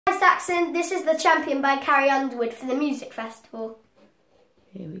Saxon, this is The Champion by Carrie Underwood for the music festival.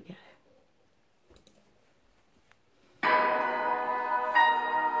 Here we go.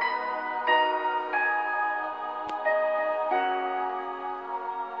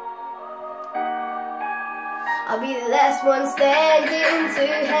 I'll be the last one standing, two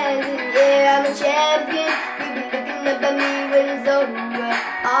hands in the air, I'm a champion. You be looking up at me when it's over.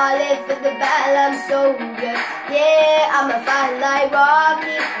 I live for the battle, I'm sober. Yeah, I'ma fight like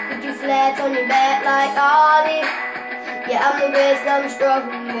Rocky, put you flat on your back like Ollie. Yeah, I'm the best, I'm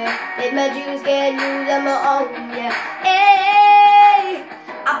stronger. If my Jews can't lose, I'm my own, yeah. Hey,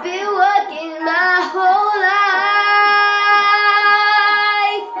 I've been working my whole life,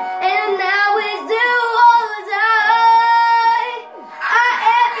 and now it's due.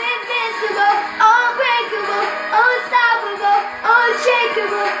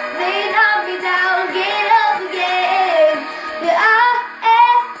 They knock me down, get up again. Yeah, I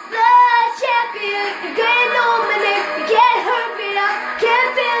am the champion. You can't know my name, you can't hurt me, I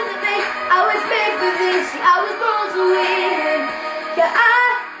can't feel the pain. I was made for this, I was born to win. Yeah, I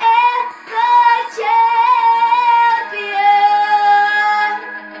am the champion.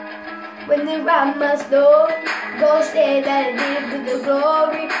 When they ride my story, go say that I did it for the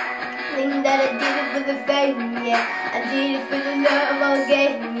glory. Think that I did it for the fame, yeah. I did it for the love of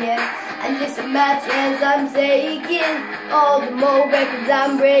game, yeah. And this is my chance I'm taking. All the more records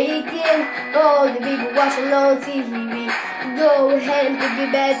I'm breaking. All the people watching on TV, go ahead and put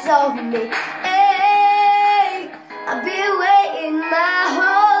your bets on me. Hey, I've been waiting my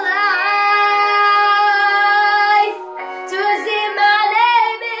whole life to see my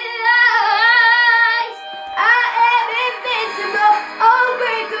name in lights. I am invincible,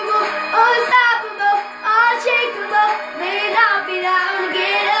 unbreakable, unstoppable, unshakable. They knock me down to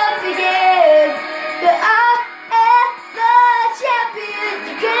get up again. But I am the champion.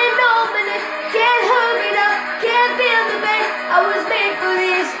 You can't know my name, can't hurt me now, can't feel the pain. I was made for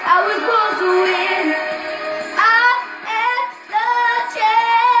this, I was born to win. I am the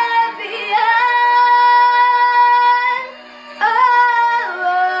champion. Oh,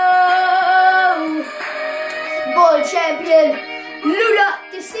 born champion. Loot up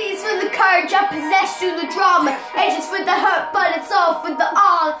the seeds for the courage I possess through the drama. H is for the hurt, but it's all for the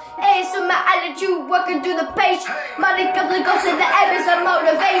all. A is for my attitude, working through the patience. Money comes and goes in the abyss of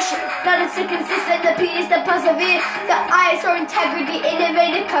motivation. Not it's consistent, the P is the persevere. The I is for integrity,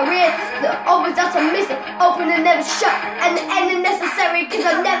 innovative career. The overdoubts are missing, open and never shut. And the end is necessary, cause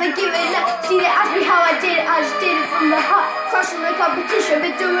I'm never giving up. See, they ask me how I did it, I just did it from the heart. Crushing the competition,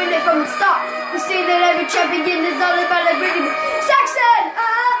 been doing it from the start. We see that every champion is all about ability. Saxon,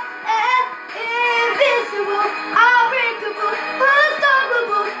 I am invincible.